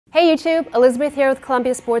Hey YouTube, Elizabeth here with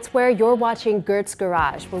Columbia Sportswear. You're watching Gert's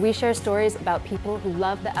Garage, where we share stories about people who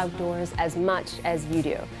love the outdoors as much as you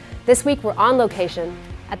do. This week we're on location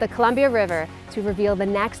at the Columbia River to reveal the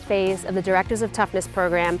next phase of the Directors of Toughness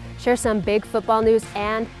program, share some big football news,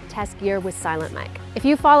 and test gear with Silent Mike. If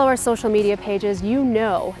you follow our social media pages, you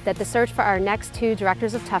know that the search for our next two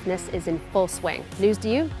Directors of Toughness is in full swing. News to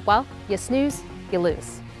you? Well, you snooze, you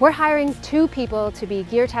lose. We're hiring two people to be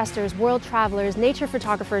gear testers, world travelers, nature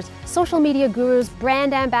photographers, social media gurus,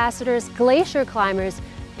 brand ambassadors, glacier climbers,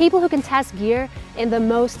 people who can test gear in the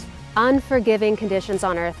most unforgiving conditions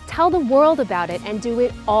on Earth, tell the world about it, and do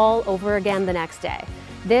it all over again the next day.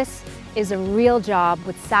 This is a real job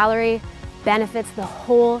with salary, benefits, the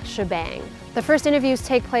whole shebang. The first interviews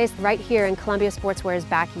take place right here in Columbia Sportswear's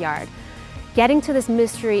backyard. Getting to this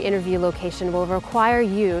mystery interview location will require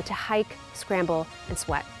you to hike, scramble, and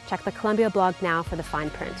sweat. Check the Columbia blog now for the fine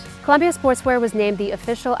print. Columbia Sportswear was named the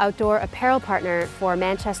official outdoor apparel partner for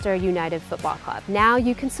Manchester United Football Club. Now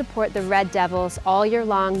you can support the Red Devils all year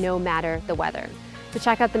long, no matter the weather. To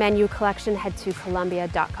check out the menu collection, head to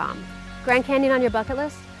Columbia.com. Grand Canyon on your bucket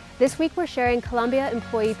list? This week we're sharing Columbia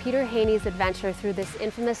employee Peter Haney's adventure through this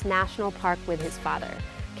infamous national park with his father.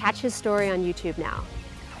 Catch his story on YouTube now.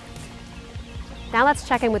 Now let's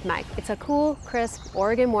check in with Mike. It's a cool, crisp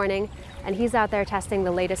Oregon morning, and he's out there testing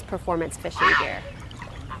the latest performance fishing gear.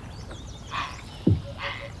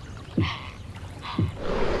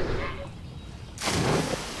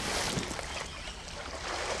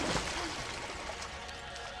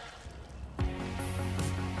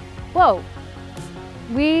 Whoa,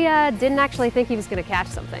 we didn't actually think he was gonna catch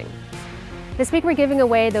something. This week we're giving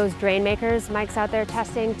away those drain makers Mike's out there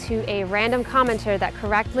testing to a random commenter that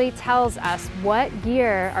correctly tells us what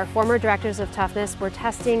gear our former Directors of Toughness were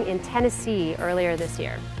testing in Tennessee earlier this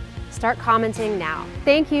year. Start commenting now.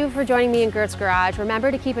 Thank you for joining me in Gert's Garage.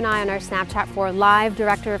 Remember to keep an eye on our Snapchat for live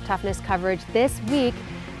Director of Toughness coverage this week,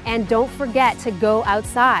 and don't forget to go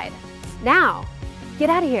outside. Now, get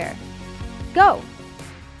out of here. Go.